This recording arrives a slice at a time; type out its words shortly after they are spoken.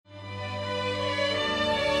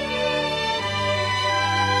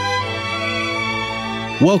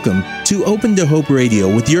Welcome to Open to Hope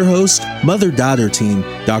Radio with your host, mother-daughter team,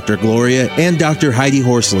 Dr. Gloria and Dr. Heidi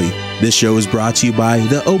Horsley. This show is brought to you by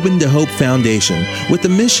the Open to Hope Foundation with the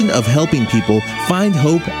mission of helping people find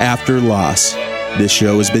hope after loss. This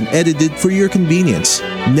show has been edited for your convenience.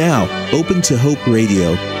 Now, Open to Hope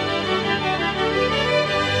Radio.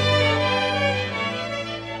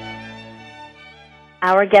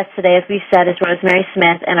 Our guest today, as we said, is Rosemary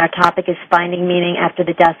Smith, and our topic is finding meaning after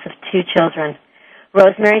the deaths of 2 children.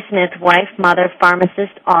 Rosemary Smith, wife, mother,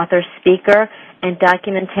 pharmacist, author, speaker, and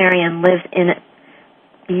documentarian, lives in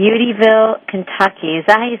Beattyville, Kentucky. Is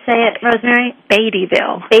that how you say it, Rosemary?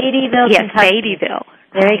 Beattyville. Beattyville, yes, Kentucky. Beattyville.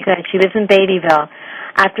 Very good. She lives in Beattyville.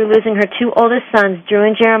 After losing her 2 oldest sons, Drew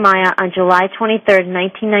and Jeremiah, on July 23,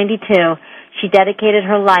 1992, she dedicated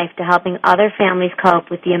her life to helping other families cope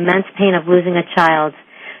with the immense pain of losing a child.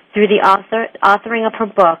 Through the authoring of her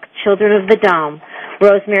book, Children of the Dome,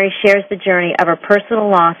 Rosemary shares the journey of her personal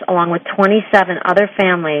loss along with 27 other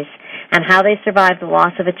families and how they survived the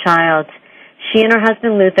loss of a child. She and her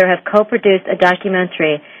husband Luther have co-produced a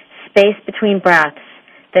documentary, Space Between Breaths,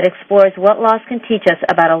 that explores what loss can teach us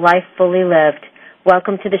about a life fully lived.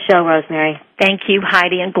 Welcome to the show, Rosemary. Thank you,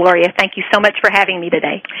 Heidi and Gloria. Thank you so much for having me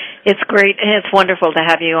today. It's great, and it's wonderful to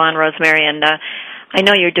have you on, Rosemary, and I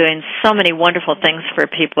know you're doing so many wonderful things for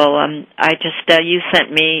people. You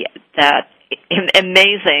sent me that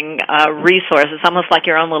amazing resource. It's almost like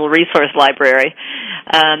your own little resource library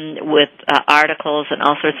with articles and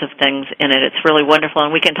all sorts of things in it. It's really wonderful,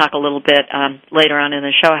 and we can talk a little bit later on in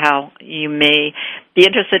the show how you may be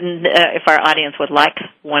interested in if our audience would like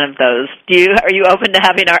one of those. Are you open to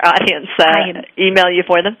having our audience email you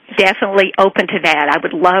for them? Definitely open to that. I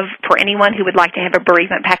would love for anyone who would like to have a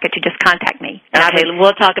bereavement packet to just contact me. Okay,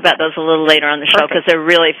 we'll talk about those a little later on the show because they're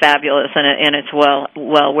really fabulous and it's well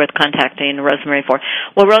worth contacting Rosemary for.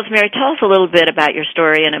 Well, Rosemary, tell us a little bit about your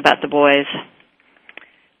story and about the boys.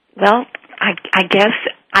 Well, I guess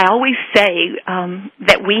I always say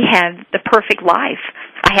that we had the perfect life.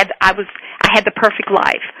 I had the perfect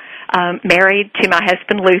life. Married to my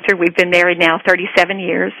husband Luther. We've been married now 37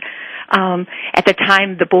 years. At the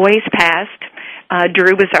time the boys passed,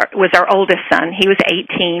 Drew was our oldest son. He was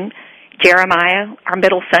 18. Jeremiah, our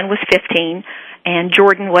middle son, was 15. And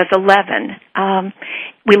Jordan was 11.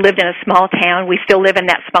 We lived in a small town. We still live in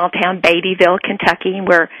that small town, Beattyville, Kentucky.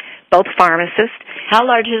 We're both pharmacists. How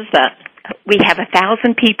large is that? We have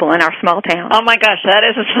 1,000 people in our small town. Oh, my gosh, that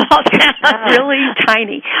is a small town. Really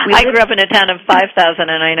tiny. I grew up in a town of 5,000,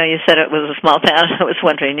 and I know you said it was a small town. I was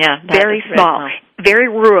wondering, yeah. Very small. Very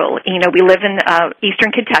rural. We live in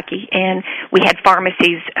eastern Kentucky, and we had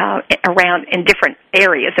pharmacies around in different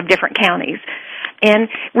areas of different counties. And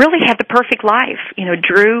really had the perfect life.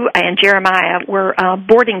 Drew and Jeremiah were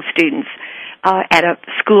boarding students at a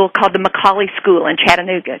school called the Macaulay School in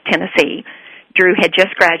Chattanooga, Tennessee. Drew had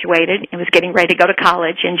just graduated and was getting ready to go to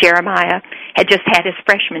college, and Jeremiah had just had his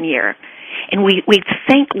freshman year. And we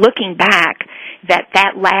think, looking back,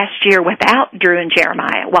 that last year without Drew and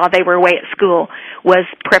Jeremiah, while they were away at school, was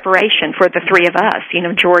preparation for the 3 of us,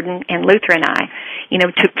 Jordan and Luther and I,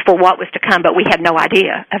 for what was to come, but we had no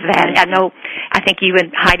idea of that. I think you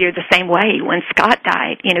and Heidi are the same way. When Scott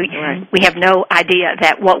died, right. We have no idea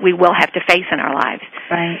that what we will have to face in our lives.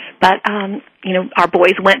 Right. But, our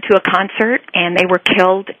boys went to a concert, and they were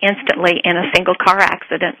killed instantly in a single car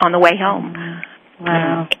accident on the way home.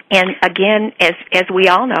 Wow. And again, as we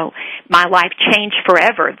all know, my life changed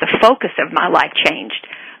forever. The focus of my life changed.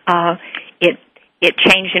 It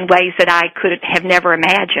changed in ways that I could have never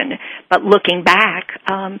imagined. But looking back,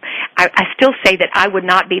 I still say that I would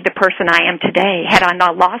not be the person I am today had I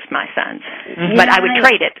not lost my sons. Mm-hmm. But I would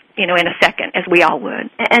trade it, in a second, as we all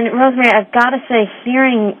would. And Rosemary, I've got to say,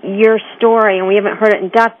 hearing your story, and we haven't heard it in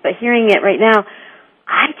depth, but hearing it right now,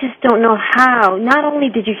 I just don't know how. Not only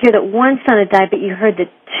did you hear that one son had died, but you heard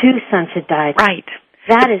that 2 sons had died. Right.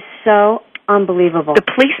 That is so unbelievable. The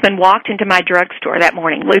policeman walked into my drugstore that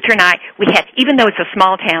morning. Luther and I, even though it's a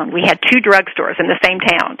small town, we had 2 drugstores in the same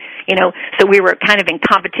town. So we were kind of in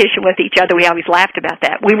competition with each other. We always laughed about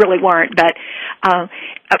that. We really weren't, but a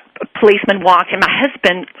policeman walked, and my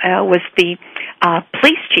husband was the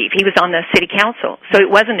police chief. He was on the city council, so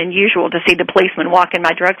it wasn't unusual to see the policeman walk in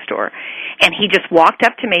my drugstore. And he just walked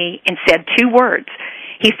up to me and said 2 words.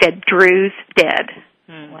 He said, "Drew's dead."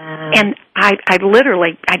 Wow. And I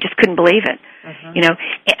literally, I just couldn't believe it. You know,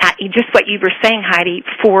 just what you were saying, Heidi,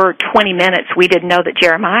 for 20 minutes we didn't know that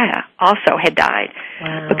Jeremiah also had died.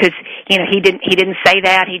 Wow. Because, you know, he didn't say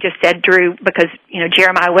that. He just said Drew because, you know,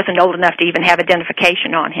 Jeremiah wasn't old enough to even have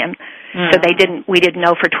identification on him. So we didn't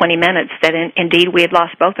know for 20 minutes that indeed we had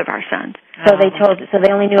lost both of our sons. So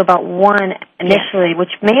they only knew about one initially,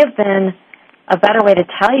 which may have been a better way to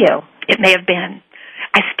tell you. It may have been.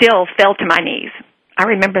 I still fell to my knees. I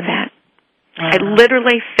remember that. I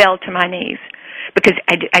literally fell to my knees because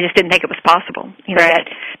I just didn't think it was possible, you know,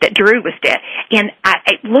 that Drew was dead. And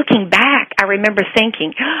looking back, I remember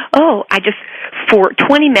thinking, for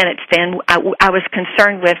 20 minutes then, I was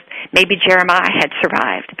concerned with maybe Jeremiah had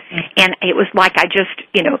survived. And it was like I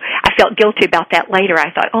felt guilty about that later.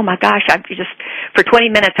 I thought, oh my gosh, for 20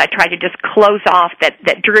 minutes I tried to just close off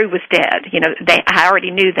that Drew was dead. You know, I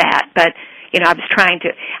already knew that, but you know, I was trying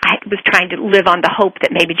to live on the hope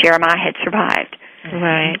that maybe Jeremiah had survived.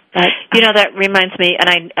 Right. You know, that reminds me,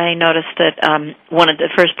 and I noticed that one of the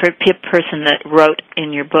first person that wrote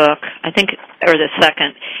in your book, I think, or the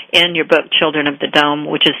second, in your book, Children of the Dome,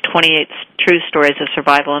 which is 28 true stories of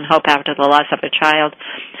survival and hope after the loss of a child,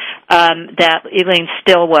 that Elaine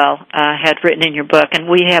Stillwell had written in your book, and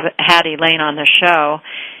we have had Elaine on the show.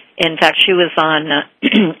 In fact, she was on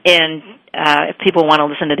if people want to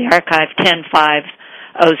listen to the archive,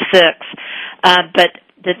 10-5-06. But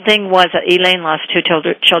the thing was that Elaine lost two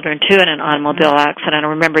children, too, in an automobile accident. I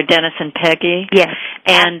remember Dennis and Peggy. Yes.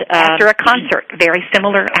 And after a concert, very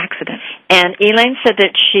similar accident. And Elaine said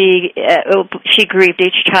that she grieved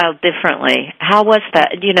each child differently. How was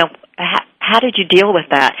that? You know, how did you deal with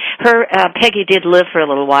that? Peggy did live for a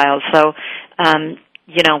little while, so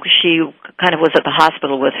you know, she kind of was at the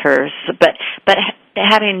hospital with hers. But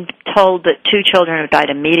having told that two children have died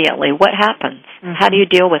immediately, what happens? How do you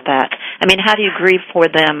deal with that? I mean, how do you grieve for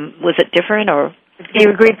them? Was it different, or? Do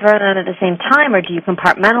you grieve for them at the same time, or do you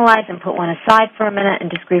compartmentalize and put one aside for a minute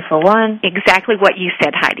and just grieve for one? Exactly what you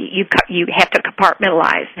said, Heidi. You have to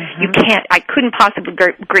compartmentalize. You can't. I couldn't possibly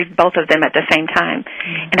grieve both of them at the same time,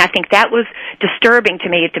 and I think that was disturbing to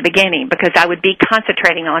me at the beginning because I would be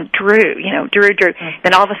concentrating on Drew. You know, Drew.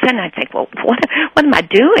 Then all of a sudden I'd think, well, what am I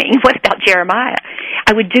doing? What about Jeremiah?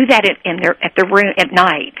 I would do that at the room at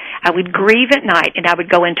night. I would grieve at night, and I would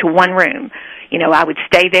go into one room. You know, I would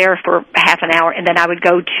stay there for half an hour, and then I would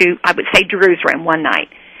say Drew's room one night,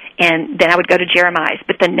 and then I would go to Jeremiah's.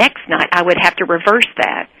 But the next night, I would have to reverse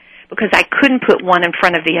that because I couldn't put one in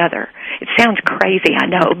front of the other. It sounds crazy, I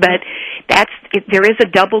know, but there is a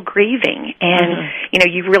double grieving, and you know,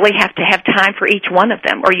 you really have to have time for each one of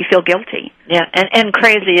them, or you feel guilty. Yeah, and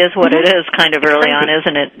crazy is what it is, kind of early on,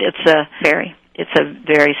 isn't it? It's a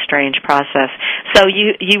very strange process. So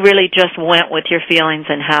you really just went with your feelings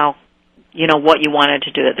and how, you know, what you wanted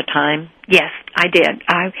to do at the time? Yes, I did.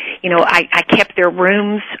 I kept their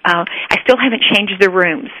rooms. I still haven't changed their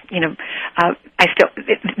rooms. You know,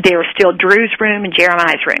 they're still Drew's room and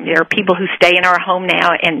Jeremiah's room. There are people who stay in our home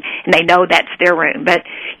now, and they know that's their room. But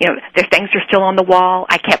you know, their things are still on the wall.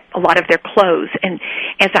 I kept a lot of their clothes, and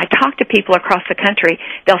as I talk to people across the country,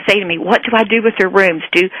 they'll say to me, "What do I do with their rooms?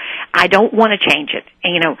 I don't want to change it?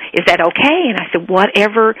 And, you know, is that okay?" And I said,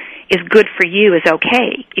 "Whatever is good for you is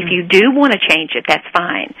okay. If you do want to change it, that's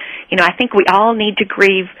fine." You know, I think we all need to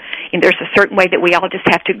grieve, and there's a certain way that we all just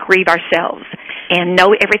have to grieve ourselves and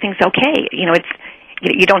know everything's okay. You know,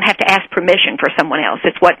 you don't have to ask permission for someone else.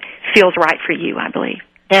 It's what feels right for you, I believe.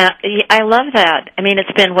 Yeah, I love that. I mean,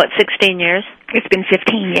 it's been, 16 years? It's been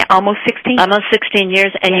 15, yeah, almost 16. Almost 16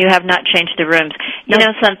 years, and you have not changed the rooms. You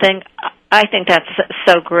know something? I think that's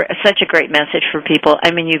such a great message for people.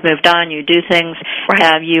 I mean, you've moved on, you do things,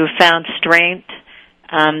 you've found strength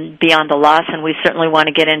beyond the loss, and we certainly want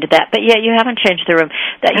to get into that. But, yeah, you haven't changed the room.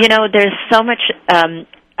 You know, there's so much...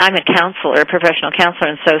 I'm a counselor, a professional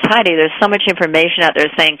counselor, and so is Heidi. There's so much information out there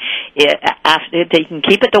saying that you can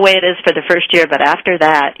keep it the way it is for the first year, but after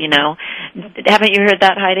that, you know. Haven't you heard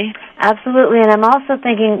that, Heidi? Absolutely, and I'm also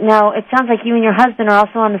thinking, now, it sounds like you and your husband are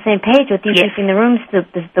also on the same page with you keeping the rooms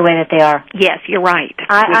the way that they are. Yes, you're right.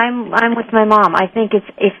 I'm with my mom. I think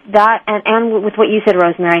if that, and with what you said,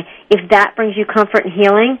 Rosemary, if that brings you comfort and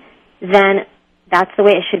healing, then that's the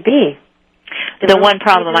way it should be. The one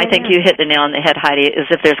problem, I think you hit the nail on the head, Heidi, is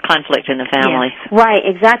if there's conflict in the family. Yes. Right,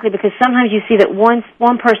 exactly, because sometimes you see that one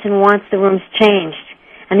person wants the rooms changed,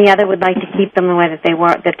 and the other would like to keep them the way that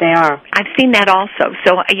they are. I've seen that also.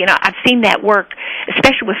 So, you know, I've seen that work,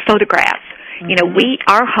 especially with photographs. You know,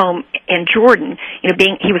 our home and Jordan,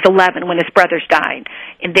 he was 11 when his brothers died,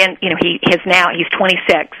 and then he's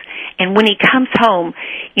 26. And when he comes home,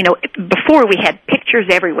 before we had pictures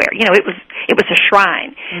everywhere. It was a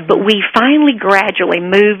shrine. Mm-hmm. But we finally gradually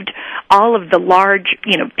moved all of the large,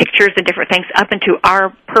 pictures and different things up into our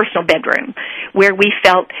personal bedroom, where we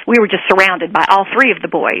felt we were just surrounded by all three of the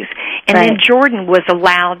boys. And then Jordan was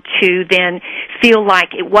allowed to then feel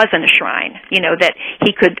like it wasn't a shrine, that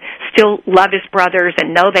he could still love his brothers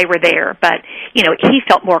and know they were there, but, he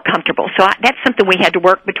felt more comfortable. So that's something we had to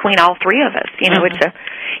work between all three of us. Mm-hmm.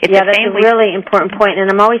 It's that's a really important point. And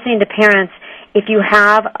I'm always saying to parents, if you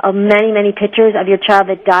have many, many pictures of your child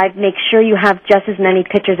that died, make sure you have just as many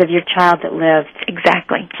pictures of your child that lived.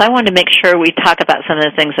 Exactly. So I wanted to make sure we talk about some of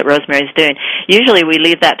the things that Rosemary's doing. Usually we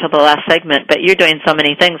leave that till the last segment, but you're doing so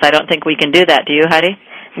many things, I don't think we can do that. Do you, Heidi?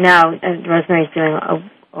 No, Rosemary's doing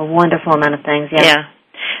a wonderful amount of things, yeah.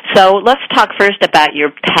 So let's talk first about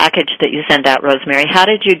your package that you send out, Rosemary. How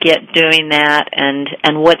did you get doing that, and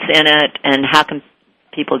what's in it, and how can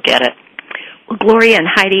people get it? Well, Gloria and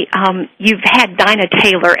Heidi, you've had Dinah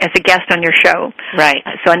Taylor as a guest on your show. Right.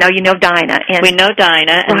 So I know you know Dinah. And we know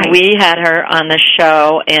Dinah, and we had her on the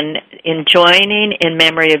show in Joining in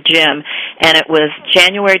Memory of Jim, and it was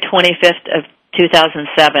January 25th of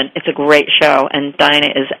 2007. It's a great show, and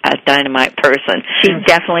Dinah is a dynamite person. She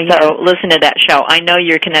definitely is. So listen to that show. I know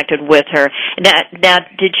you're connected with her. Now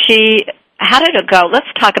how did it go? Let's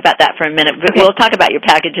talk about that for a minute. Okay. We'll talk about your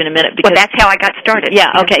package in a minute. Well, that's how I got started. Yeah,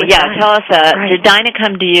 okay, yeah. Tell us, did Dinah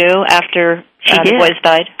come to you after the boys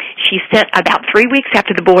died? She sent about 3 weeks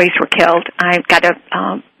after the boys were killed. I got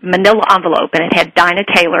a manila envelope, and it had Dinah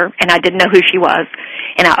Taylor, and I didn't know who she was.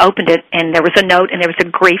 And I opened it, and there was a note, and there was a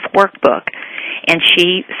grief workbook. And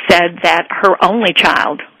she said that her only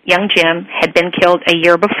child, young Jim, had been killed a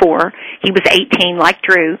year before. He was 18, like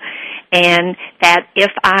Drew, and that if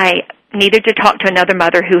I needed to talk to another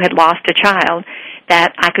mother who had lost a child,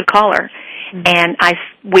 that I could call her. Mm-hmm. And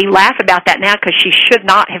we laugh about that now because she should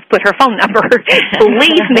not have put her phone number.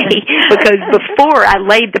 Believe me, because before I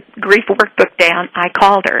laid the grief workbook down, I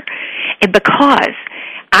called her. And because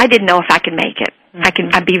I didn't know if I could make it.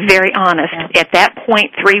 Mm-hmm. I'd be very honest. Yeah. At that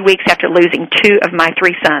point, 3 weeks after losing two of my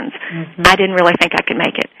three sons, mm-hmm. I didn't really think I could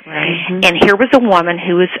make it. Right. Mm-hmm. And here was a woman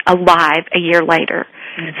who was alive a year later.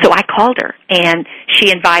 Mm-hmm. So I called her, and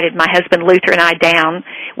she invited my husband Luther and I down.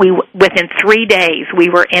 Within 3 days,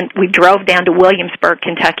 we drove down to Williamsburg,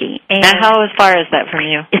 Kentucky. And now, how far is that from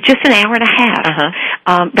you? It's just an hour and a half.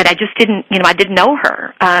 Uh-huh. But I just didn't, I didn't know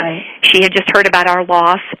her. Right. She had just heard about our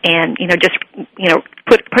loss, and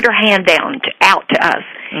put her hand out to us.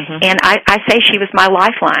 Mm-hmm. And I say she was my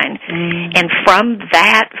lifeline. Mm-hmm. And from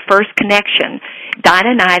that first connection,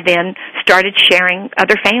 Dinah and I then started sharing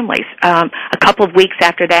other families. A couple of weeks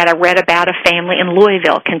after that, I read about a family in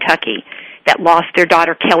Louisville, Kentucky, that lost their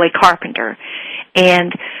daughter, Kelly Carpenter.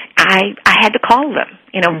 And I had to call them.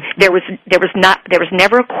 Mm-hmm. there was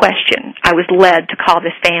never a question. I was led to call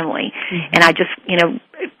this family. Mm-hmm. And I just,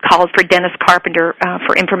 called for Dennis Carpenter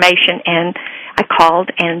for information, and I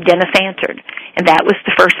called, and Dennis answered. And that was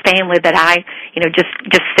the first family that I,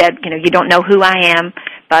 just said, you don't know who I am,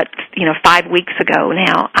 but, 5 weeks ago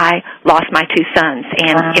now, I lost my two sons,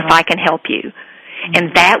 and if I can help you. Mm-hmm.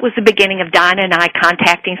 And that was the beginning of Dinah and I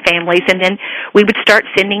contacting families, and then we would start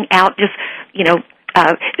sending out just,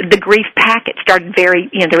 the grief packet started there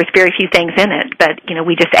was very few things in it, but,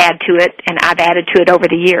 we just add to it, and I've added to it over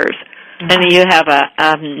the years. And you have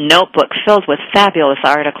a notebook filled with fabulous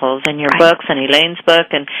articles in your books and Elaine's book,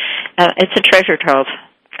 and it's a treasure trove.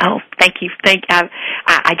 Oh, thank you.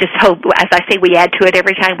 I just hope, as I say, we add to it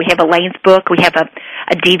every time. We have Elaine's book. We have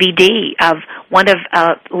a DVD of one of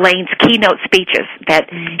Elaine's keynote speeches that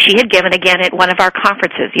she had given again at one of our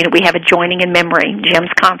conferences. We have a Joining in Memory,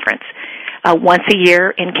 Jim's conference, once a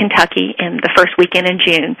year in Kentucky in the first weekend in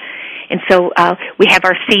June. And so we have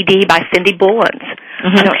our CD by Cindy Bullens.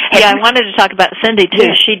 Mm-hmm. I wanted to talk about Cindy, too.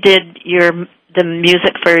 Yes. She did the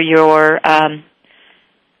music for your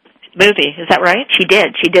movie. Is that right? She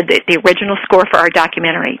did. She did the original score for our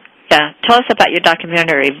documentary. Yeah. Tell us about your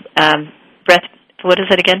documentary. Breath. What is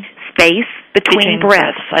it again? Space Between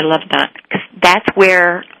Breaths. I love that. 'Cause that's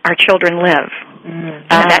where our children live.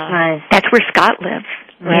 That's nice. That's where Scott lives.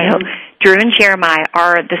 Right. Drew and Jeremiah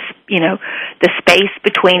are the space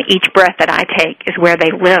between each breath that I take is where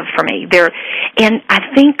they live for me. And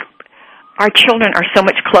I think our children are so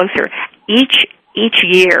much closer. Each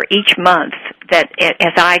year, each month that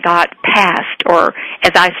as I got past, or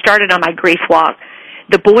as I started on my grief walk,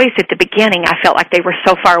 the boys at the beginning, I felt like they were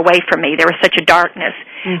so far away from me. There was such a darkness.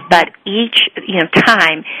 Mm-hmm. But each,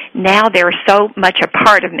 time, now they're so much a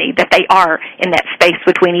part of me that they are in that space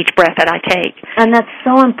between each breath that I take. And that's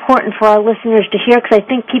so important for our listeners to hear, because I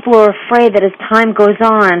think people are afraid that as time goes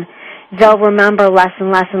on, they'll remember less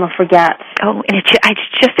and less and they'll forget. Oh, and it's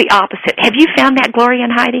just the opposite. Have you found that, Gloria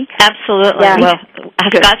and Heidi? Absolutely. Yeah. Well,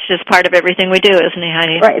 Scott's just part of everything we do, isn't he,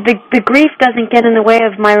 Heidi? Right. The grief doesn't get in the way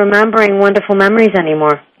of my remembering wonderful memories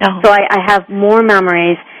anymore. Oh. So I have more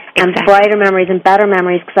memories and brighter memories and better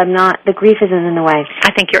memories because the grief isn't in the way.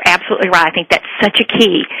 I think you're absolutely right. I think that's such a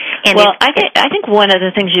key. And I think one of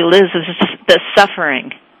the things you lose is the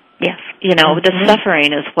suffering. Yes. The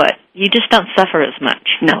suffering is what, you just don't suffer as much.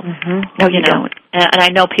 No. No, you don't. And I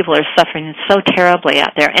know people are suffering so terribly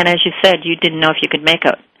out there. And as you said, you didn't know if you could make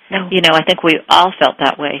it. No. I think we all felt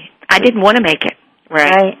that way. I didn't want to make it.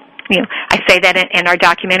 Right. I say that in our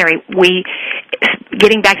documentary.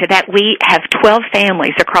 Getting back to that, we have 12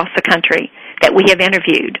 families across the country that we have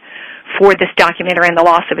interviewed for this documentary and the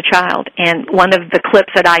loss of a child. And one of the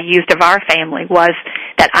clips that I used of our family was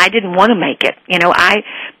that I didn't want to make it. I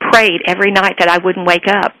prayed every night that I wouldn't wake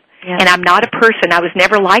up. Yeah. And I'm not a person. I was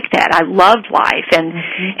never like that. I loved life,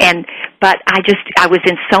 but I was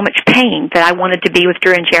in so much pain that I wanted to be with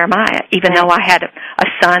Drew and Jeremiah, even though I had a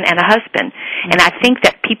son and a husband. And I think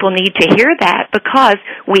that people need to hear that, because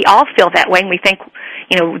we all feel that way, and we think,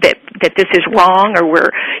 that this is wrong, or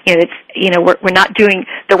we're not doing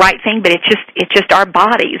the right thing. But it's just our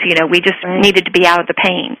bodies. We just needed to be out of the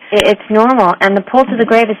pain. It's normal, and the pull to the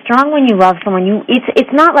grave is strong when you love someone.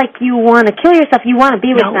 It's not like you want to kill yourself. You want to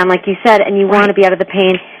be with them, like you said, and you want to be out of the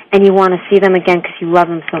pain, and you want to see them again because you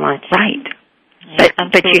love them so much. Right.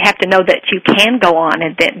 But you have to know that you can go on,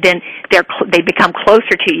 and then they become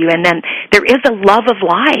closer to you, and then there is a love of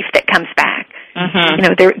life that comes back.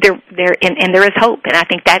 Mm-hmm. There is hope, and I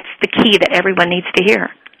think that's the key that everyone needs to hear.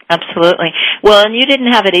 Absolutely. Well, and you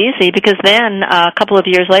didn't have it easy, because then a couple of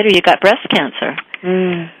years later you got breast cancer.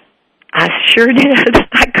 I sure did.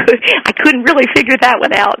 I couldn't really figure that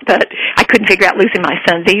one out, but I couldn't figure out losing my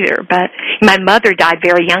sons either. But my mother died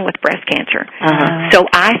very young with breast cancer. So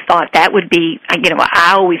I thought that would be,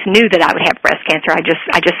 I always knew that I would have breast cancer. I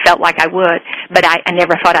just felt like I would, but I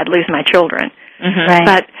never thought I'd lose my children. Mm-hmm.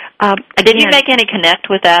 Right. But did you make any connect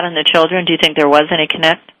with that and the children? Do you think there was any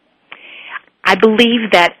connect? I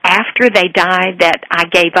believe that after they died that I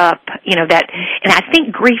gave up, and I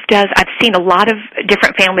think grief does. I've seen a lot of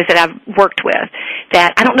different families that I've worked with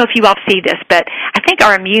that, I don't know if you all see this, but I think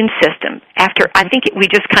our immune system, we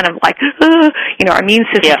just kind of like, our immune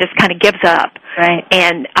system just kind of gives up. Right.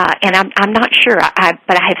 And I'm not sure,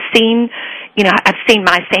 but I have seen, I've seen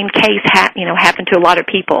my same case happen to a lot of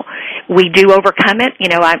people. We do overcome it,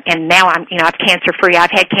 and now I'm cancer free.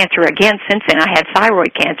 I've had cancer again since then. I had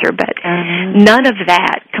thyroid cancer, but none of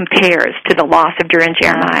that compares to the loss of Drew and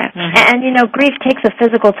Jeremiah. And grief takes a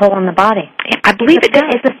physical toll on the body. I believe it does.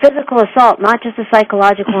 It's a physical assault, not just a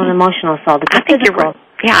psychological and emotional assault. It's you're right.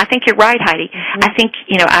 Yeah, I think you're right, Heidi. I think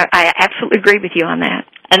I absolutely agree with you on that.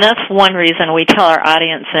 And that's one reason we tell our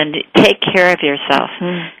audience, and take care of yourself.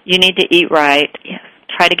 You need to eat right.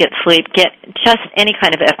 Try to get sleep. Get just any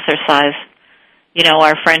kind of exercise.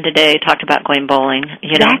 Our friend today talked about going bowling.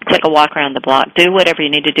 Take a walk around the block. Do whatever you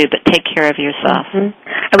need to do, but take care of yourself.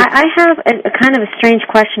 I have a kind of a strange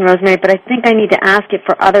question, Rosemary, but I think I need to ask it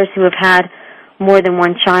for others who have had more than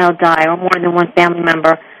one child die or more than one family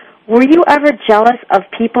member. Were you ever jealous of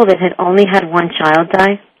people that had only had one child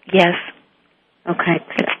die? Yes. Okay.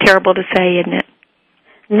 It's terrible to say, isn't it?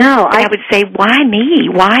 No. I would say, why me?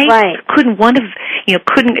 Why couldn't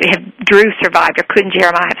couldn't have Drew survived, or couldn't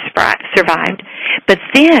Jeremiah have survived? But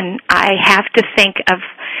then I have to think of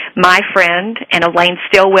my friend and Elaine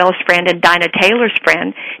Stillwell's friend and Dinah Taylor's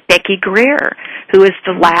friend, Becky Greer, who is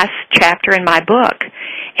the last chapter in my book,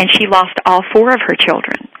 and she lost all 4 of her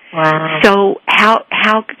children. Wow. So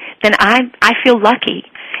then I feel lucky.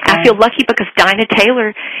 I feel lucky because Dinah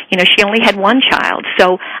Taylor, she only had one child.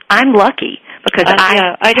 So I'm lucky because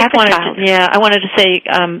I just wanted a child. I wanted to say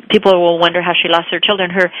people will wonder how she lost her children.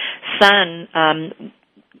 Her son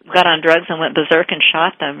got on drugs and went berserk and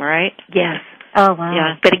shot them, right? Yes. Oh, wow.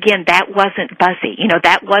 Yeah. But again, that wasn't Buzzy.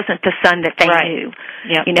 That wasn't the son that they knew.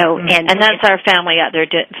 Yeah. And that's our family out there,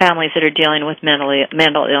 families that are dealing with mental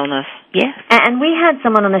illness. Yes. And we had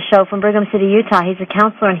someone on the show from Brigham City, Utah. He's a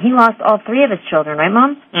counselor, and he lost all 3 of his children, right,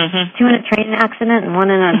 Mom? 2 in a train accident and 1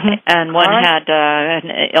 in a and one had an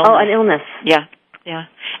illness. Oh, an illness. Yeah. Yeah.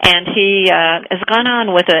 And he has gone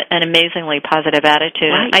on with an amazingly positive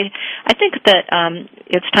attitude. Right. I think that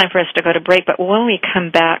it's time for us to go to break, but when we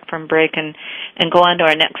come back from break and go on to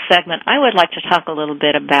our next segment, I would like to talk a little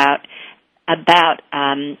bit about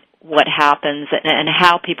what happens and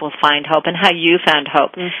how people find hope and how you found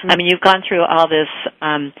hope. Mm-hmm. I mean, you've gone through all this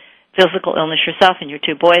physical illness yourself and your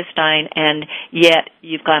 2 boys dying, and yet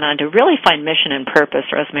you've gone on to really find mission and purpose,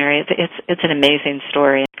 Rosemary. It's an amazing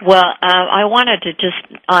story. Well, I wanted to just,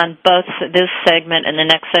 on both this segment and the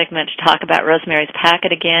next segment, to talk about Rosemary's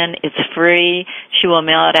Packet again. It's free. She will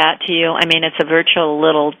mail it out to you. I mean, it's a virtual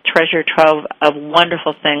little treasure trove of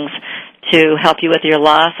wonderful things to help you with your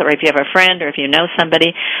loss, or if you have a friend or if you know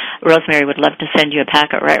somebody. Rosemary would love to send you a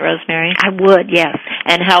packet, right, Rosemary? I would, yes.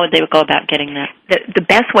 And how would they go about getting that? The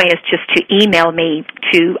best way is just to email me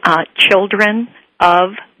to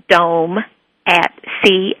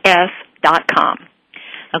childrenofdome@cs.com.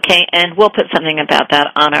 Okay, and we'll put something about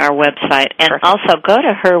that on our website. And also go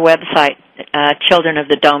to her website,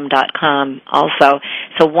 childrenofthedome.com also.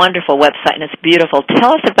 It's a wonderful website, and it's beautiful.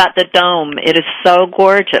 Tell us about the Dome. It is so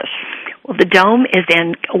gorgeous. Well, the Dome is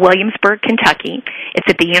in Williamsburg, Kentucky. It's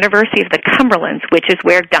at the University of the Cumberlands, which is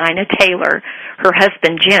where Dinah Taylor, her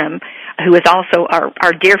husband Jim, who is also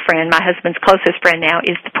our dear friend, my husband's closest friend now,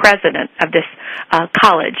 is the president of this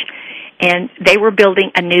college. And they were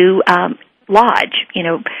building a new lodge,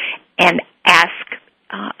 and asked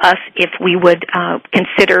us if we would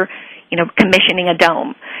consider, commissioning a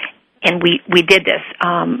dome. And we did this.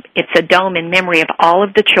 It's a dome in memory of all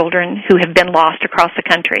of the children who have been lost across the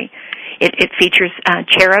country. It features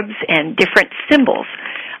cherubs and different symbols.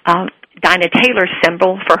 Dinah Taylor's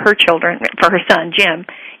symbol for her children, for her son, Jim,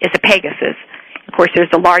 is a Pegasus. Of course,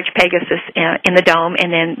 there's a large Pegasus in the dome,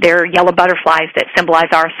 and then there are yellow butterflies that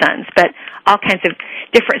symbolize our sons, but all kinds of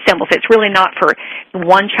different symbols. It's really not for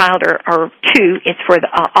one child or 2. It's for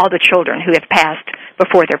all the children who have passed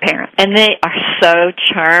before their parents. And they are so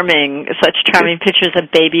charming, such charming pictures. A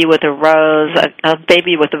baby with a rose, a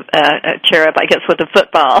baby with a cherub, I guess, with a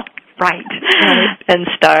football. Right. And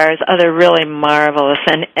stars. Oh, they're really marvelous.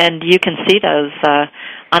 And you can see those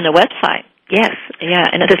on the website. Yes. Yeah,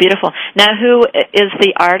 and it's beautiful. Now, who is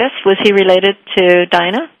the artist? Was he related to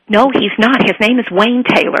Dinah? No, he's not. His name is Wayne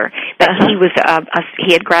Taylor, but he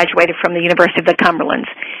had graduated from the University of the Cumberlands.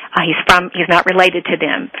 He's not related to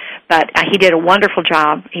them, but he did a wonderful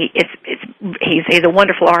job. He's a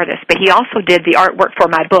wonderful artist, but he also did the artwork for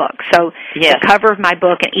my book. So yes. The cover of my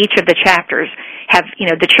book and each of the chapters have,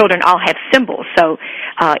 the children all have symbols. So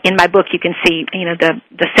in my book you can see,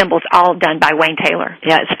 the symbols all done by Wayne Taylor.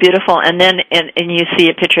 Yeah, it's beautiful. And then and you see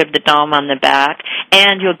a picture of the dome on the back,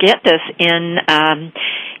 and you'll get this in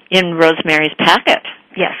Rosemary's Packet.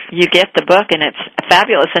 Yes. You get the book, and it's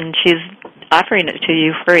fabulous, and she's offering it to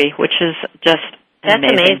you free, which is just That's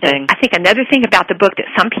amazing. I think another thing about the book that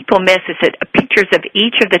some people miss is that pictures of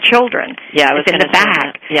each of the children is in the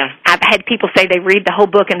back. Yeah. I've had people say they read the whole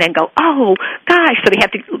book and then go, oh, gosh, so they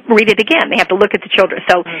have to read it again. They have to look at the children.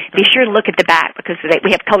 So be sure to look at the back because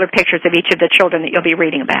we have colored pictures of each of the children that you'll be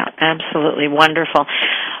reading about. Absolutely wonderful.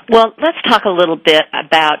 Well, let's talk a little bit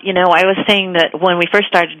about, I was saying that when we first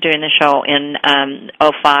started doing the show in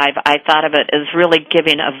 2005, I thought of it as really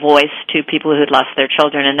giving a voice to people who had lost their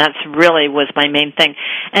children, and that's really was my main thing.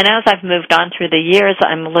 And as I've moved on through the years,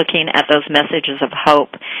 I'm looking at those messages of hope,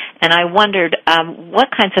 and I wondered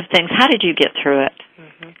what kinds of things, how did you get through it?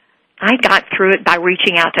 Mm-hmm. I got through it by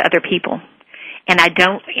reaching out to other people. And I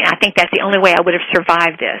think that's the only way I would have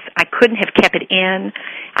survived this. I couldn't have kept it in.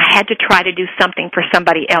 I had to try to do something for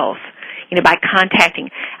somebody else, by contacting.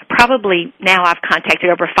 Probably now I've contacted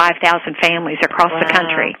over 5,000 families across the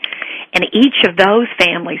country. And each of those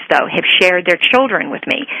families, though, have shared their children with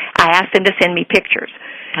me. I asked them to send me pictures.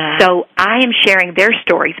 So I am sharing their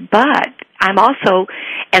stories, but I'm also,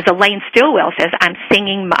 as Elaine Stilwell says, I'm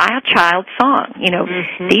singing my child's song.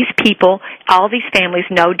 These people, all these families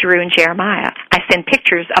know Drew and Jeremiah. I send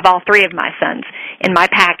pictures of all 3 of my sons in my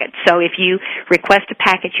packet. So if you request a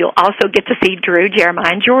packet, you'll also get to see Drew,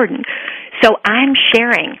 Jeremiah, and Jordan. So I'm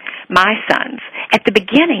sharing my sons. At the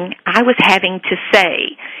beginning, I was having to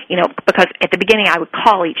say, because at the beginning I would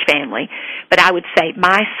call each family, but I would say,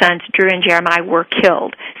 my sons, Drew and Jeremiah, were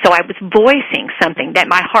killed. So I was voicing something that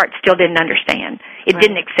my heart still didn't understand. It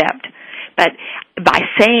didn't accept. But by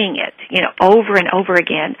saying it, over and over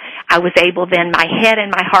again, I was able then, my head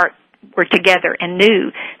and my heart were together and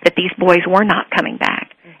knew that these boys were not coming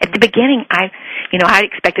back. Mm-hmm. At the beginning, I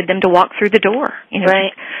expected them to walk through the door.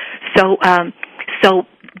 Right. So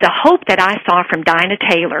the hope that I saw from Dinah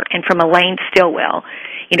Taylor and from Elaine Stillwell,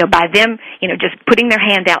 by them, just putting their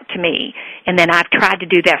hand out to me, and then I've tried to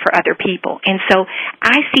do that for other people. And so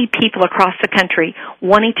I see people across the country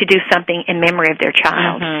wanting to do something in memory of their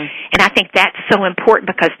child. Mm-hmm. And I think that's so important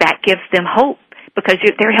because that gives them hope, because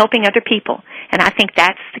they're helping other people. And I think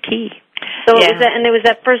that's the key. So there was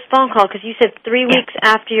that first phone call, because you said 3 weeks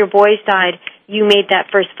after your boys died, you made that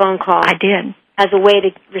first phone call. I did. As a way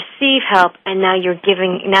to receive help, and now you're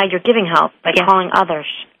giving help by calling others.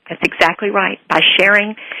 That's exactly right. By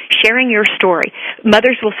sharing your story.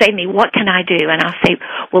 Mothers will say to me, "What can I do?" And I'll say,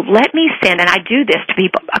 "Well, let me send," and I do this to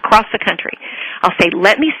people across the country. I'll say,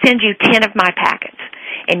 "Let me send you 10 of my packets,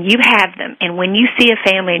 and you have them. And when you see a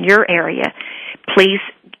family in your area, please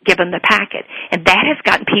give them the packet." And that has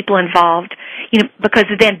gotten people involved, because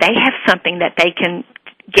then they have something that they can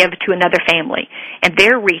give to another family, and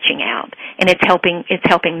they're reaching out, and it's helping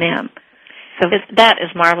them. So that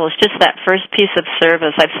is marvelous. Just that first piece of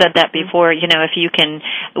service. I've said that before. If you can,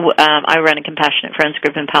 I run a Compassionate Friends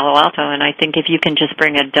group in Palo Alto, and I think if you can just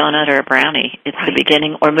bring a donut or a brownie, it's the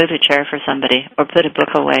beginning, or move a chair for somebody, or put a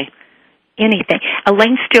book away. Anything.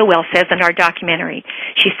 Elaine Stillwell says in our documentary,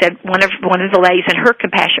 she said one of the ladies in her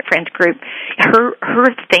Compassionate Friends group, her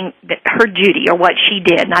duty, or what she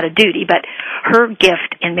did, not a duty, but her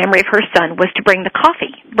gift in memory of her son was to bring the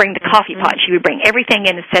coffee pot. She would bring everything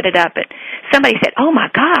in and set it up. And somebody said, "Oh my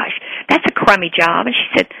gosh, that's a crummy job." And she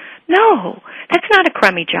said, "No, that's not a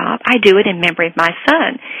crummy job. I do it in memory of my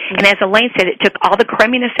son." Mm-hmm. And as Elaine said, it took all the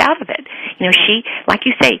crumminess out of it. She, like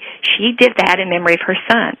you say, she did that in memory of her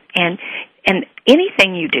son. And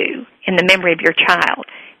anything you do in the memory of your child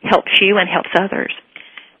helps you and helps others.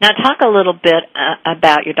 Now, talk a little bit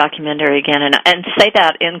about your documentary again, and say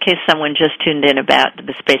that in case someone just tuned in about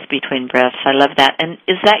the space between breaths. I love that. And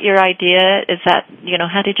is that your idea? Is that,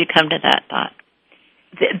 how did you come to that thought?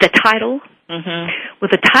 The title? Mm-hmm. Well,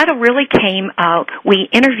 the title really came, we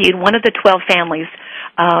interviewed one of the 12 families,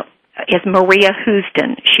 is Maria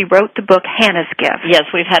Houston. She wrote the book Hannah's Gift. Yes,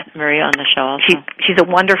 we've had Maria on the show also. She's a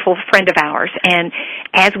wonderful friend of ours. And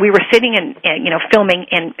as we were sitting and filming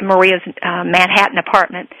in Maria's Manhattan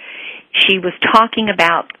apartment, she was talking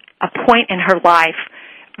about a point in her life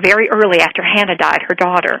very early after Hannah died, her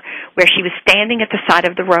daughter, where she was standing at the side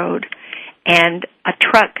of the road, and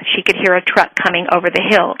she could hear a truck coming over the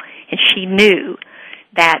hill, and she knew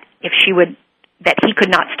that that he could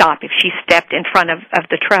not stop if she stepped in front of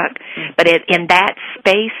the truck. Mm-hmm. But in that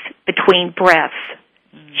space between breaths,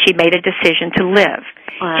 she made a decision to live.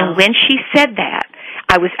 Wow. And when she said that,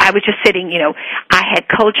 I was just sitting, I had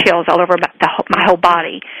cold chills all over my whole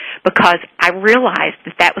body, because I realized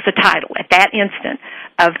that was the title at that instant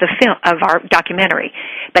of the film, of our documentary.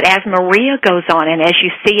 But as Maria goes on, and as you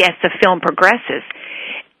see as the film progresses,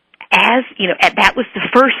 that was the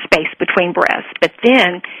first space between breaths. But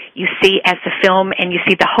then you see as the film, and you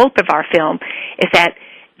see the hope of our film, is that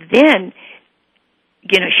then,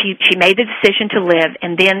 she made the decision to live,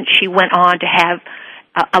 and then she went on to have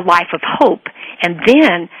a life of hope. And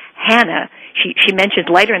then Hannah, she mentioned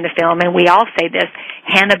later in the film, and we all say this,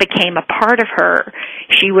 Hannah became a part of her.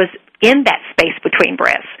 She was in that space between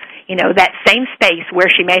breaths. That same space where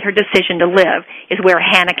she made her decision to live is where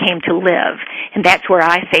Hannah came to live. And that's where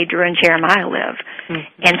I say Drew and Jeremiah live.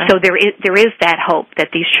 Mm-hmm. And so there is that hope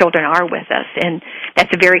that these children are with us. And that's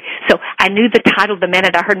so I knew the title the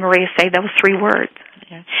minute I heard Maria say those 3 words.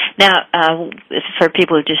 Yeah. Now, for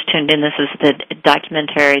people who just tuned in, this is the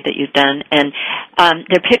documentary that you've done, and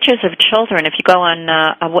there are pictures of children. If you go on,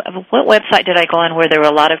 what website did I go on where there were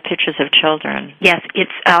a lot of pictures of children? Yes,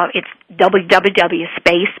 it's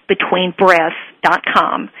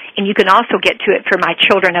www.spacebetweenbreaths.com, and you can also get to it through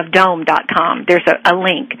mychildrenofdome.com. There's a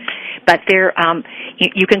link, but there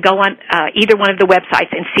you can go on either one of the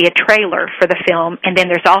websites and see a trailer for the film, and then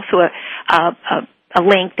there's also a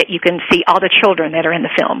link that you can see all the children that are in the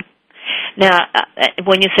film. Now,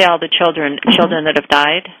 when you say all the children, children that have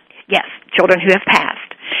died? Yes, children who have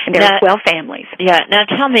passed. And there are 12 families. Yeah. Now,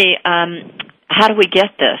 tell me, how do we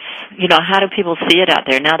get this? How do people see it out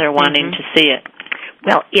there? Now they're wanting to see it.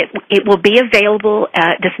 Well, it will be available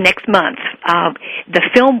this next month. The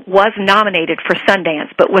film was nominated for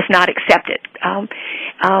Sundance, but was not accepted. I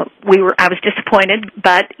was disappointed,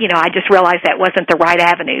 but I just realized that wasn't the right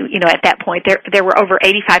avenue. At that point, there were over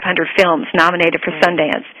 8,500 films nominated for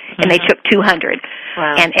Sundance, and they took 200,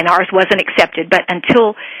 wow. and ours wasn't accepted. But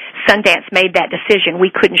until Sundance made that decision, we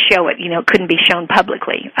couldn't show it. Couldn't be shown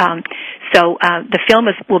publicly. So the film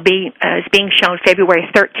is being shown February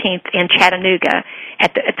 13th in Chattanooga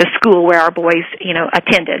at the school where our boys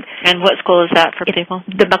attended. And what school is that for people?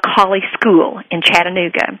 The Macaulay School in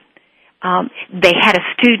Chattanooga. they had a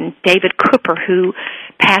student, David Cooper, who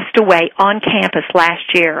passed away on campus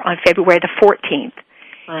last year on February the 14th.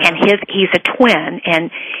 And he's a twin, and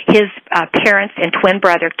his parents and twin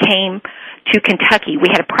brother came to Kentucky. We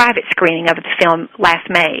had a private screening of the film last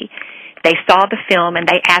May. They saw the film, and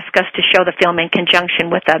they asked us to show the film in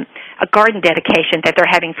conjunction with a garden dedication that they're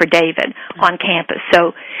having for David on campus.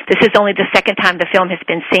 So this is only the second time the film has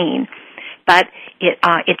been seen. But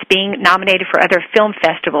it's being nominated for other film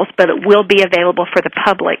festivals, but it will be available for the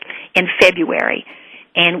public in February.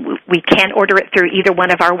 And we can order it through either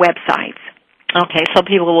one of our websites. Okay, so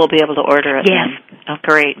people will be able to order it. Yes. Oh,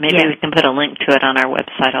 great. Maybe we can put a link to it on our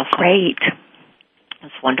website also. Great.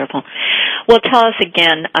 That's wonderful. Well, tell us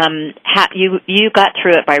again, how you got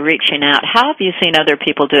through it by reaching out. How have you seen other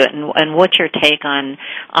people do it, and what's your take on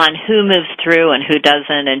who moves through and who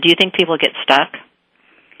doesn't, and do you think people get stuck?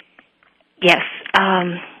 Yes.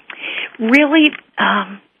 Really,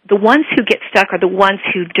 the ones who get stuck are the ones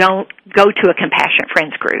who don't go to a Compassionate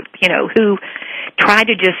Friends group, who try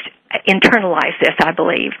to just internalize this, I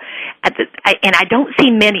believe. And I don't see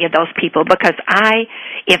many of those people because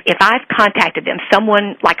if I've contacted them,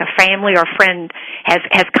 someone like a family or friend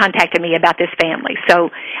has contacted me about this family. So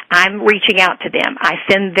I'm reaching out to them. I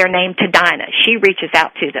send their name to Dinah. She reaches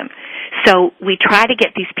out to them. So we try to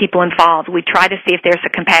get these people involved. We try to see if there's a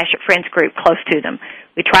Compassionate Friends group close to them.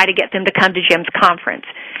 We try to get them to come to Jim's conference.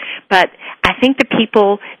 But I think the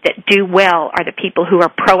people that do well are the people who are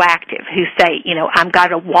proactive, who say, I'm going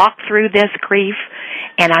to walk through this grief,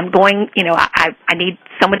 and I'm going, I need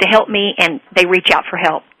someone to help me, and they reach out for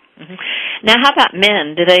help. Mm-hmm. Now, how about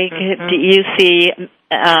men? Do you see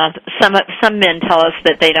some men tell us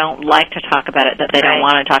that they don't like to talk about it, that they don't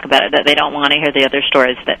want to talk about it, that they don't want to hear the other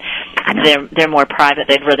stories, that they're more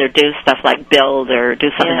private, they'd rather do stuff like build or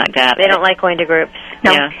do something like that. They don't like going to groups.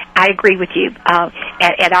 No, I agree with you.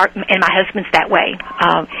 And my husband's that way.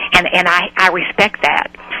 And I respect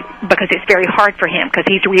that because it's very hard for him because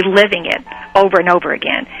he's reliving it over and over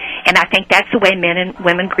again. And I think that's the way men and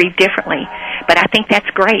women grieve differently. But I think that's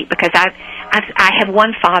great because I have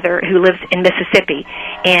one father who lives in Mississippi,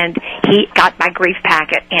 and he got my grief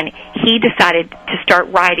packet, and he decided to start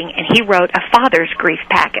writing, and he wrote a father's grief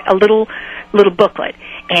packet, a little booklet,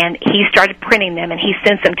 and he started printing them, and he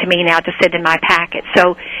sends them to me now to send in my packet.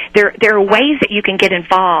 So there are ways that you can get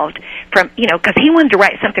involved from, because he wanted to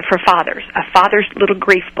write something for fathers, a father's little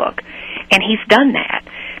grief book, and he's done that.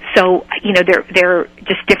 So, there are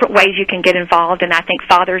just different ways you can get involved, and I think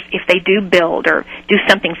fathers, if they do build or do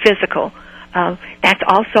something physical, that's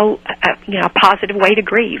also a positive way to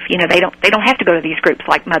grieve. They don't have to go to these groups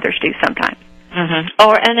like mothers do sometimes. Mm-hmm.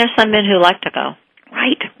 And there's some men who like to go.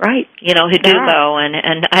 Right. Who do go,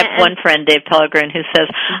 and I have one friend, Dave Pellegrin, who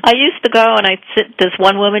says, I used to go, and I'd sit this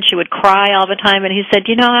one woman, she would cry all the time, and he said,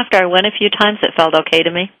 after I went a few times, it felt okay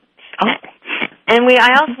to me. Oh. And we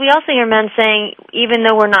also hear men saying, even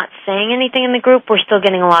though we're not saying anything in the group, we're still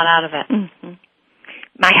getting a lot out of it. Mm-hmm.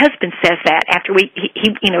 My husband says that after we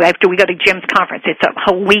go to Jim's conference. It's a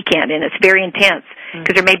whole weekend, and it's very intense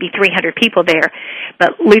because there may be 300 people there.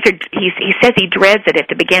 But Luther, he says he dreads it at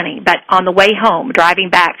the beginning. But on the way home,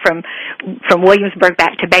 driving back from Williamsburg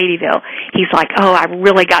back to Beattyville, he's like, I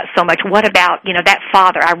really got so much. What about, that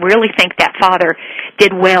father? I really think that father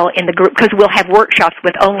did well in the group because we'll have workshops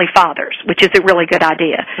with only fathers, which is a really good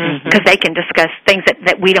idea because they can discuss things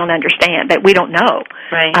that we don't understand, that we don't know.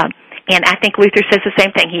 Right. And I think Luther says the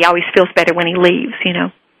same thing. He always feels better when he leaves,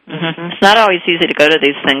 Mm-hmm. It's not always easy to go to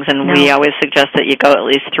these things, and we always suggest that you go at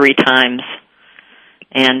least 3 times,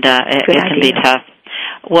 and it can be tough.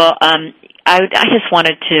 Well, I just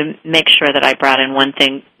wanted to make sure that I brought in one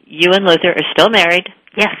thing. You and Luther are still married.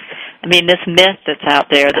 Yes. I mean, this myth that's out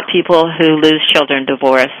there that people who lose children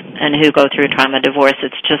divorce and who go through trauma divorce,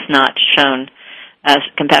 it's just not shown. As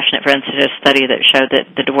Compassionate Friends did a study that showed that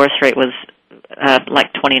the divorce rate was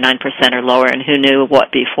like 29% or lower, and who knew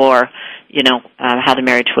what before, how the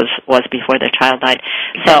marriage was before the child died.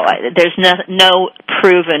 So there's no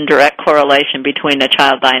proven direct correlation between a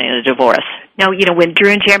child dying and a divorce. No, when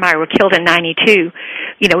Drew and Jeremiah were killed in 92,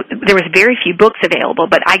 there was very few books available,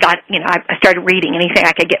 but I started reading anything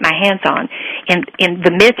I could get my hands on. And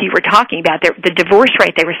the myth you were talking about, the divorce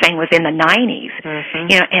rate they were saying was in the 90s.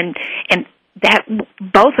 Mm-hmm. And that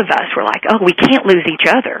both of us were like, we can't lose each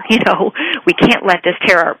other. We can't let this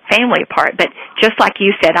tear our family apart. But just like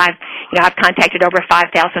you said, I've contacted over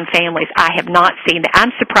 5,000 families. I have not seen that.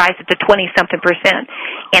 I'm surprised at the 20-something%.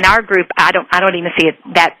 In our group, I don't even see it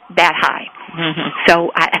that high. Mm-hmm.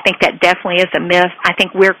 So I think that definitely is a myth. I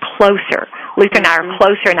think we're closer. Luther and I are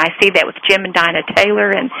closer, and I see that with Jim and Dinah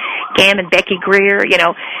Taylor and Gam and Becky Greer.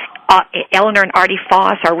 Eleanor and Artie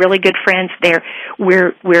Foss are really good friends.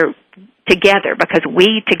 We're together because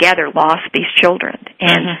we together lost these children,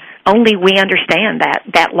 and only we understand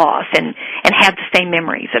that loss and have the same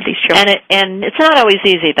memories of these children. And it's not always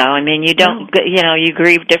easy, though. I mean, you don't, you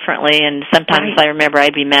grieve differently, and sometimes I remember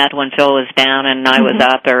I'd be mad when Phil was down and I was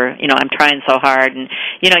up, or, I'm trying so hard, and,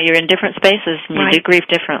 you're in different spaces, and you do grieve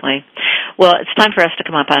differently. Well, it's time for us to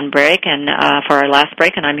come up on break, and for our last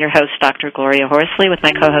break, and I'm your host, Dr. Gloria Horsley, with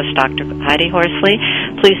my co-host, Dr. Heidi Horsley.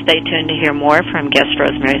 Please stay tuned to hear more from guest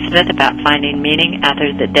Rosemary Smith about finding meaning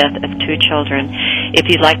after the death of 2 children. If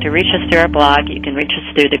you'd like to reach us through our blog, you can reach us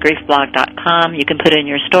through thegriefblog.com. You can put in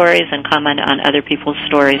your stories and comment on other people's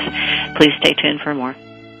stories. Please stay tuned for more.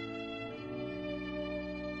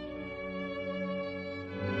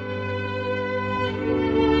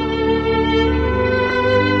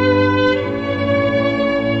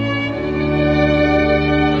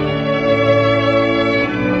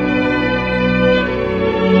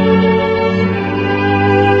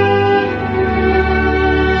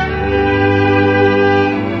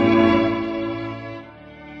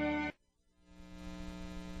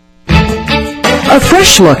 A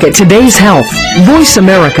fresh look at today's health. Voice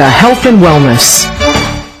America Health and Wellness.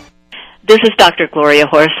 This is Dr. Gloria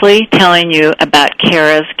Horsley telling you about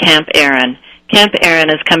CARA's Camp Aaron. Camp Aaron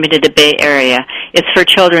is coming to the Bay Area. It's for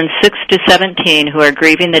children 6 to 17 who are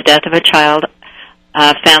grieving the death of a child,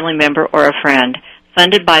 a family member, or a friend.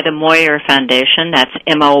 Funded by the Moyer Foundation, that's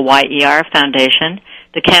M-O-Y-E-R Foundation,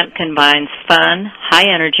 the camp combines fun,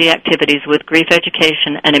 high-energy activities with grief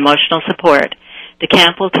education and emotional support. The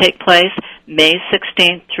camp will take place May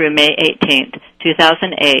 16th through May 18th,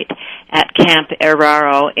 2008, at Camp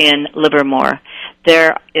Erraro in Livermore.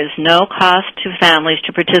 There is no cost to families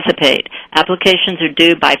to participate. Applications are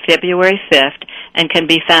due by February 5th and can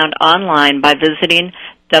be found online by visiting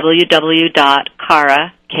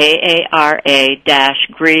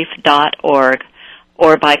www.cara-grief.org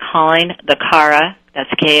or by calling the CARA,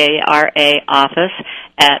 that's K-A-R-A, office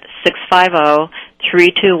at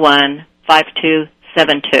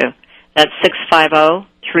 650-321-5272. That's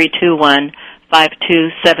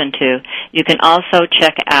 650-321-5272. You can also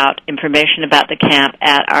check out information about the camp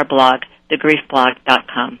at our blog,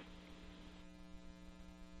 thegriefblog.com.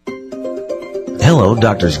 Hello,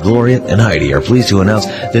 Doctors Gloria and Heidi are pleased to announce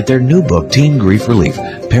that their new book, Teen Grief Relief,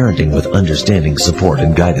 Parenting with Understanding, Support,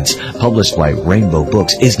 and Guidance, published by Rainbow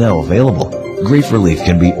Books, is now available. Grief Relief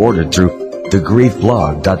can be ordered through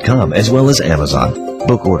thegriefblog.com as well as Amazon.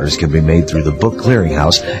 Book orders can be made through the Book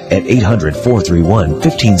Clearinghouse at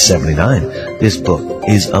 800-431-1579. This book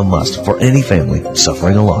is a must for any family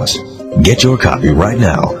suffering a loss. Get your copy right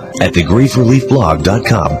now at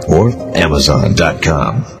thegriefreliefblog.com or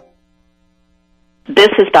Amazon.com.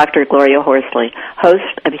 This is Dr. Gloria Horsley,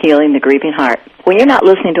 host of Healing the Grieving Heart. When you're not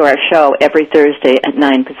listening to our show every Thursday at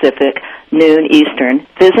 9 Pacific, noon Eastern,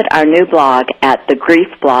 visit our new blog at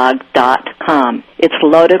thegriefblog.com. It's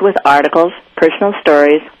loaded with articles, personal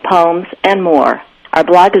stories, poems, and more. Our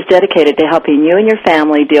blog is dedicated to helping you and your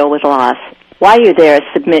family deal with loss. While you're there,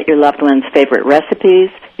 submit your loved one's favorite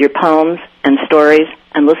recipes, your poems, and stories,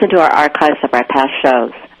 and listen to our archives of our past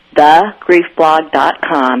shows.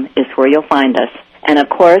 Thegriefblog.com is where you'll find us. And, of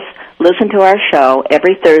course, listen to our show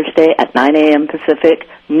every Thursday at 9 a.m. Pacific,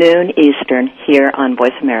 noon Eastern, here on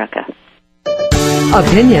Voice America.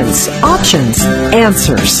 Opinions, options,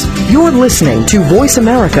 answers. You're listening to Voice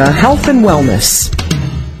America Health and Wellness.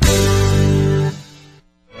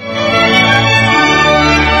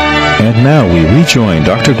 And now we rejoin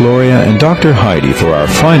Dr. Gloria and Dr. Heidi for our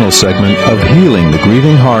final segment of Healing the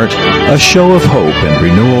Grieving Heart, a show of hope and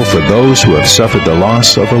renewal for those who have suffered the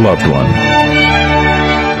loss of a loved one.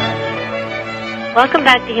 Welcome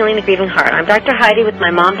back to Healing the Grieving Heart. I'm Dr. Heidi with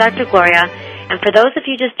my mom, Dr. Gloria, and for those of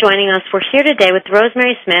you just joining us, we're here today with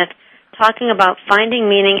Rosemary Smith talking about finding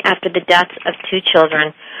meaning after the deaths of 2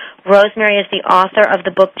 children. Rosemary is the author of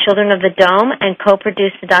the book Children of the Dome and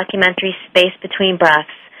co-produced the documentary Space Between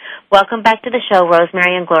Breaths. Welcome back to the show,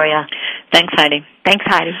 Rosemary and Gloria. Thanks, Heidi. Thanks,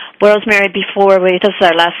 Heidi. Rosemary, this is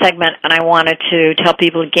our last segment, and I wanted to tell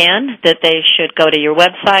people again that they should go to your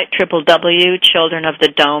website,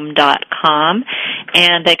 www.childrenofthedome.com,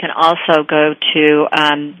 and they can also go to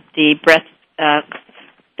the breath,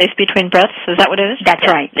 Space Between Breaths, is that what it is? That's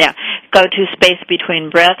right. Yeah. Go to Space Between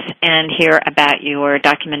Breaths and hear about your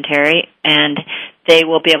documentary, and they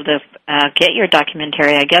will be able to get your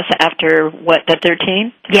documentary, I guess, after, the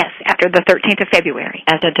 13th? Yes, after the 13th of February.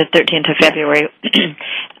 After the 13th of February,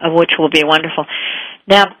 which will be wonderful.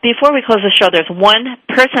 Now, before we close the show, there's one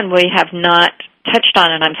person we have not touched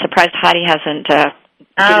on, and I'm surprised Heidi hasn't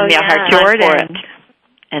given me a hard time for it.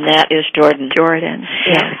 And that is Jordan. Jordan,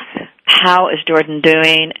 yes. how is Jordan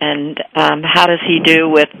doing, and how does he do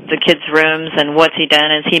with the kids' rooms, and what's he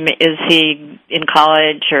done? Is he in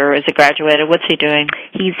college, or is he graduated? What's he doing?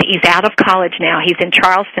 He's out of college now. He's in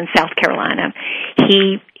Charleston, South Carolina.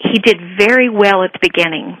 He did very well at the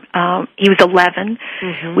beginning. He was 11.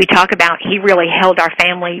 Mm-hmm. We talk about he really held our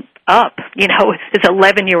family up, as an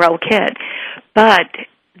 11-year-old kid. But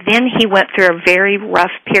then he went through a very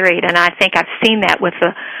rough period, and I think I've seen that with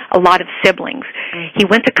a lot of siblings. Mm-hmm. He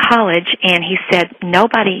went to college, and he said,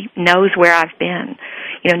 nobody knows where I've been.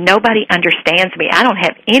 Nobody understands me. I don't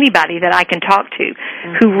have anybody that I can talk to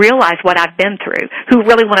who realize what I've been through, who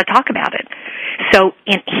really want to talk about it. So,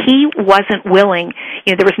 and he wasn't willing,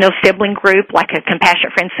 there was no sibling group, like a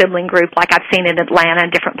Compassionate Friends sibling group like I've seen in Atlanta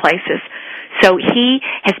and different places. So he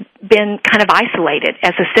has been kind of isolated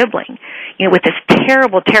as a sibling, with this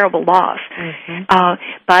terrible, terrible loss. Mm-hmm.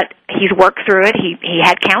 But he's worked through it. He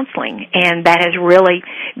had counseling, and that has really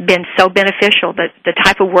been so beneficial. The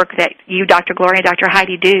type of work that you, Dr. Gloria, and Dr.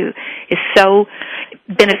 Heidi do is so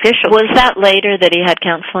beneficial. Was that later that he had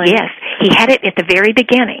counseling? Yes. He had it at the very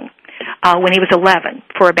beginning. When he was 11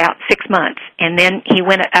 for about 6 months, and then he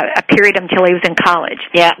went a period until he was in college.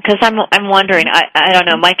 Yeah, because I'm wondering. I don't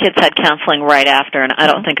know. My kids had counseling right after, and I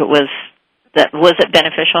don't think it was that. Was it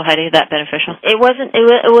beneficial, Heidi? That beneficial? It wasn't.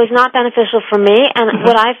 It was not beneficial for me. And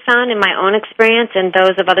what I've found in my own experience and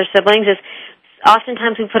those of other siblings is,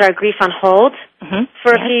 oftentimes we put our grief on hold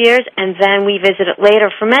for a few years, and then we visit it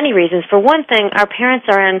later for many reasons. For one thing, our parents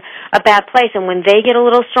are in a bad place, and when they get a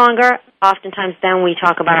little stronger, oftentimes then we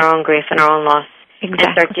talk about our own grief and our own loss and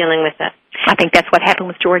start dealing with it. I think that's what happened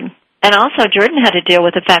with Jordan. And also, Jordan had to deal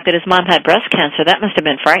with the fact that his mom had breast cancer. That must have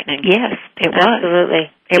been frightening. Yes, it was. Absolutely.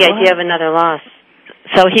 The idea of another loss.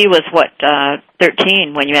 So he was,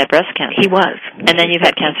 13 when you had breast cancer? He was. And then you've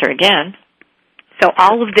had cancer again. So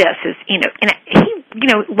all of this is, and he,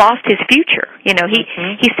 lost his future.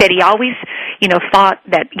 He said he always, thought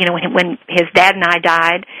that, when his dad and I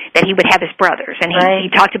died, that he would have his brothers. And he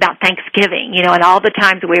talked about Thanksgiving, and all the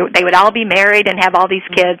times they would all be married and have all these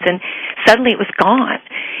kids, and suddenly it was gone.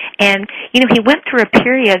 And, he went through a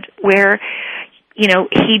period where, he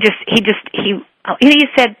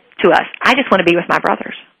said to us, I just want to be with my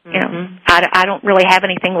brothers. I don't really have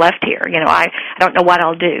anything left here. I don't know what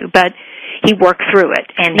I'll do. But he worked through it.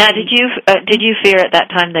 And now, did you fear at that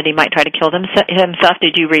time that he might try to kill himself?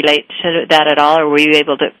 Did you relate to that at all, or were you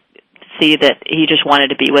able to see that he just wanted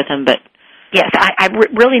to be with him? But yes, I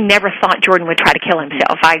really never thought Jordan would try to kill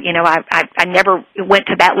himself. I never went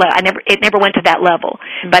to that level. It never went to that level.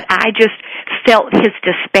 Mm-hmm. But I just felt his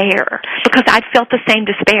despair, because I felt the same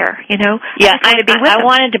despair. Yeah, I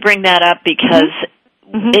wanted to bring that up because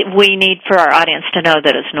we need for our audience to know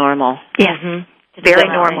that it's normal. Yes. Mm-hmm. Very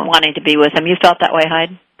normal. Wanting to be with him. You felt that way,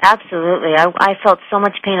 Heidi? Absolutely. I felt so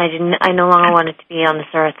much pain. I no longer wanted to be on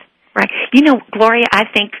this earth. Right. Gloria, I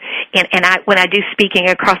think, and when I do speaking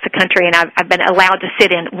across the country, and I've been allowed to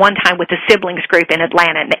sit in one time with the siblings group in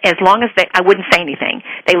Atlanta, and as long as I wouldn't say anything,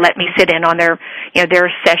 they let me sit in on their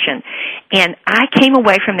session. And I came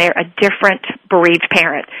away from there a different bereaved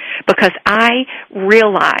parent, because I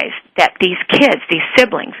realized that these kids, these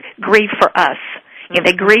siblings, grieve for us.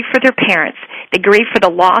 They grieve for their parents. They grieve for the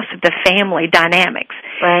loss of the family dynamics.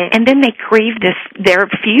 Right. And then they grieve their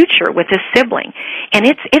future with this sibling. And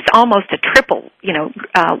it's almost a triple,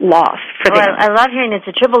 loss for them. I love hearing it's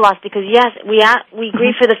a triple loss, because yes, we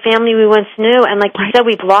grieve for the family we once knew, and like you said,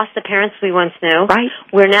 we've lost the parents we once knew. Right.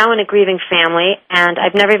 We're now in a grieving family, and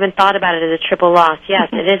I've never even thought about it as a triple loss. Yes,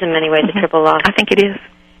 it is in many ways a triple loss. I think it is.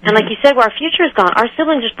 And like you said, our future is gone. Our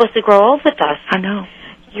siblings are supposed to grow old with us. I know.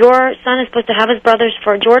 Your son is supposed to have his brothers.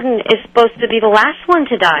 For Jordan is supposed to be the last one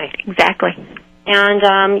to die. Exactly.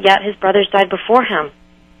 And yet his brothers died before him.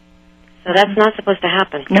 So that's not supposed to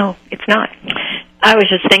happen. No, it's not. I was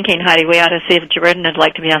just thinking, Heidi, we ought to see if Jordan would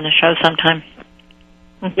like to be on the show sometime.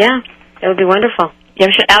 Yeah, that would be wonderful. You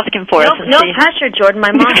should ask him for us. No pressure, Jordan.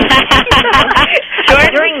 My mom.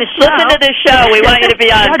 Jordan, during the show. Listen to this show. We want you to be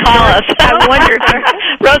on. Call us. I wonder.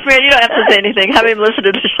 Rosemary, you don't have to say anything. Have him listen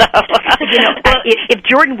to the show. If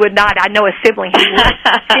Jordan would not, I know a sibling he would.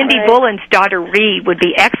 Cindy Bullen's daughter Reed would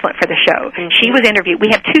be excellent for the show. Mm-hmm. She was interviewed. We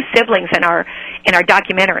have 2 siblings in our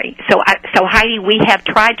documentary. So Heidi, we have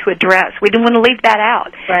tried to address. We didn't want to leave that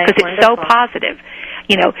out because it's so positive.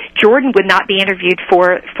 Jordan would not be interviewed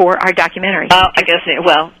for our documentary. Oh, I guess, he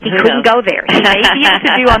couldn't go there. He may be able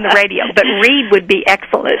to do on the radio, but Reed would be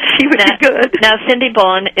excellent. She would be good. Now, Cindy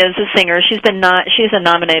Bullen is a singer. She's a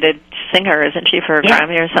nominated singer, isn't she, for a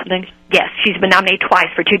Grammy or something? Yes, she's been nominated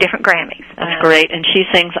twice for 2 different Grammys. That's great. And she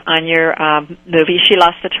sings on your movie, She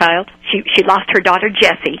Lost a Child? she lost her daughter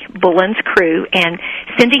Jessie, Bullen's Crew, and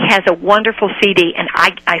Cindy has a wonderful CD, and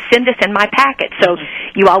I send this in my packet, so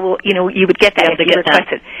you all will, you would get that if you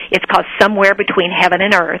request it. It's called Somewhere Between Heaven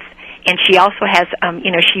and Earth, and she also has,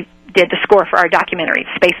 she did the score for our documentary,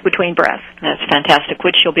 Space Between Breaths. That's fantastic,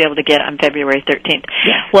 which you'll be able to get on February 13th.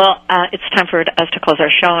 Yes. Well, it's time for us to close our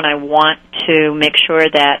show, and I want to make sure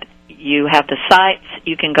that you have the sites.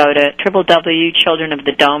 You can go to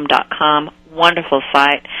www.childrenofthedome.com. Wonderful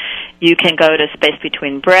site. You can go to Space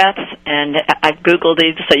Between Breaths, and I've Googled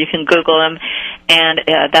these, so you can Google them, and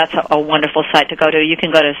that's a wonderful site to go to. You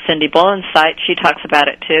can go to Cindy Bullen's site. She talks about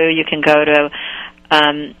it, too. You can go to...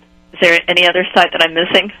 is there any other site that I'm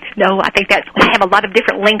missing? No, I think I have a lot of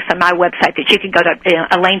different links on my website that you can go to.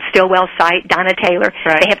 Elaine Stillwell's site, Donna Taylor.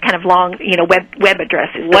 Right. They have kind of long, web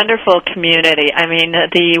addresses. Wonderful community. I mean,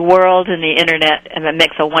 the world and the Internet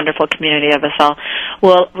makes a wonderful community of us all.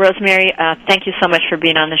 Well, Rosemary, thank you so much for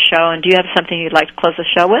being on the show. And do you have something you'd like to close the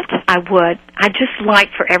show with? I would. I'd just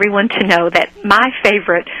like for everyone to know that my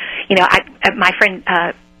favorite, my friend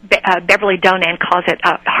Beverly Donan calls it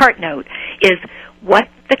a heart note, is what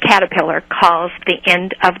the caterpillar calls the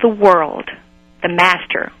end of the world, the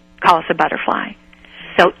master calls the butterfly.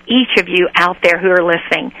 So each of you out there who are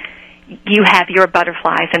listening, you have your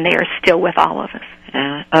butterflies, and they are still with all of us.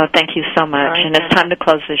 Thank you so much. And it's time to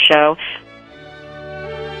close the show.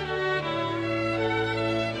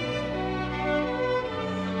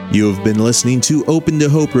 You have been listening to Open to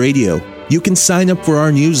Hope Radio. You can sign up for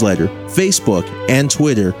our newsletter, Facebook, and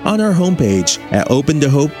Twitter on our homepage at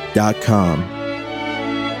opentohope.com.